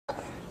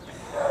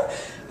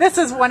This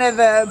is one of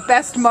the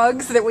best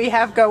mugs that we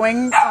have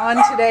going on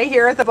today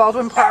here at the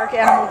Baldwin Park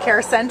Animal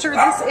Care Center.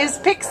 This is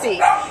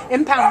Pixie,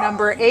 impound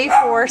number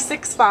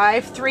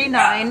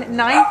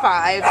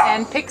A4653995,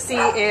 and Pixie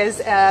is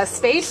a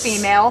spayed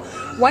female,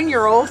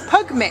 1-year-old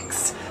pug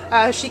mix.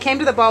 She came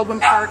to the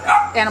Baldwin Park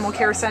Animal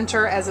Care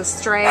Center as a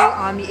stray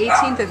on the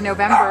 18th of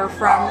November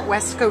from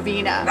West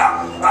Covina.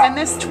 And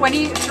this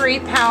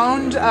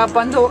 23-pound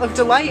bundle of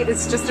delight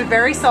is just a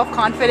very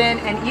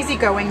self-confident and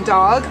easygoing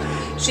dog.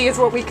 She is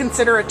what we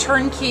consider a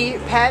turnkey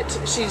pet.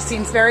 She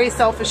seems very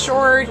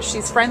self-assured.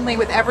 She's friendly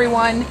with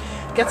everyone,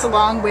 gets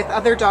along with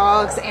other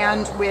dogs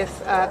and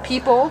with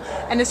people,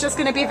 and it's just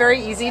going to be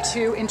very easy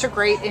to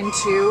integrate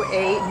into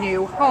a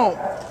new home.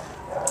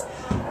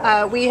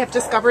 We have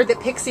discovered that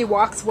Pixie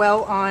walks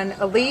well on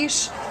a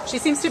leash. She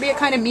seems to be a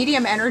kind of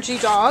medium energy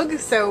dog,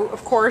 so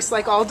of course,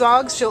 like all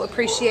dogs, she'll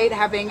appreciate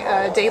having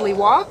a daily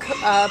walk,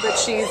 but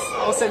she's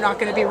also not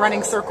going to be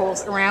running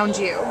circles around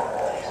you.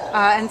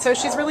 And so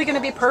she's really going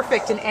to be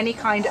perfect in any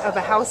kind of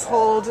a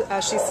household.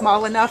 She's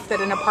small enough that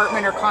an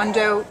apartment or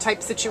condo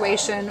type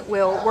situation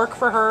will work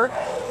for her,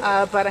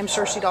 but I'm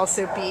sure she'd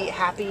also be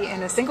happy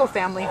in a single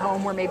family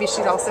home where maybe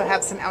she'd also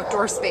have some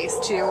outdoor space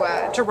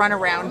to run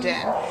around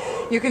in.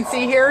 You can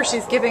see here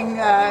she's giving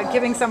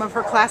some of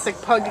her classic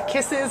pug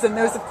kisses, and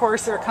those of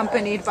course are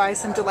accompanied by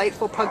some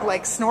delightful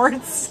pug-like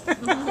snorts.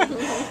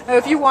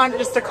 If you want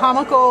just a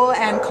comical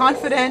and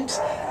confident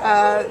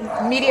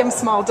medium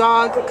small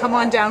dog, come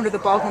on down to the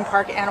Baldwin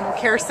Park Animal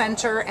Care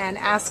Center and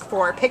ask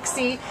for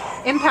Pixie,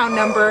 impound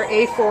number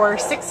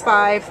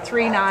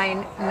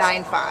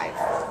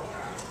A4653995.